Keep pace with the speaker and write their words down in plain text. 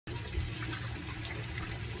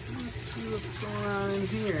what's going on in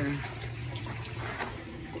here.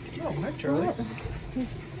 Oh, hi, Charlie.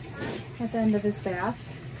 He's at the end of his bath.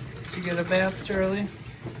 Did you get a bath, Charlie?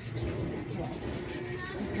 Yes.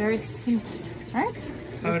 He's very stinky, right?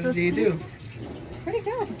 How did he do? Pretty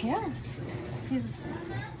good, yeah. He's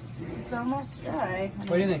almost dry.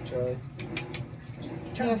 What do you think, Charlie?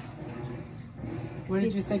 Yeah. What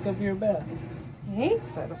did you think of your bath? He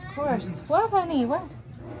hates it, of course. What, honey? What?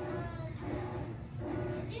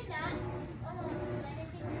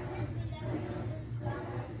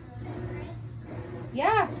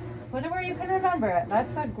 Yeah, put it where you can remember it.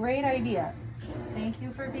 That's a great idea. Thank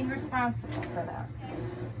you for being responsible for that.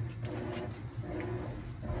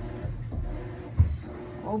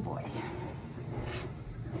 Oh boy.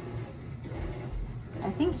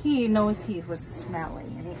 I think he knows he was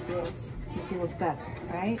smelling and he feels better,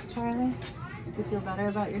 right, Charlie? Do you feel better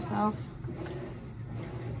about yourself?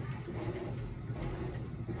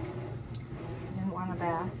 He didn't want a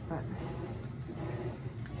bath, but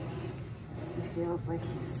he feels like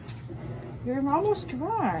you're almost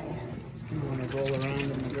dry. He's gonna want to roll around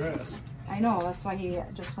in the grass. I know, that's why he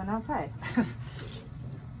just went outside.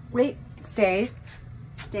 Wait, stay.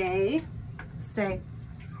 Stay. Stay.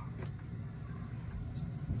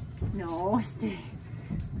 No, stay.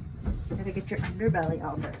 Gotta get your underbelly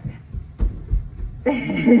out there.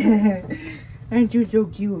 Aren't you so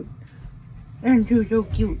cute? Aren't you so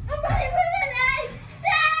cute?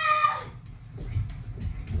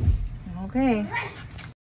 Okay.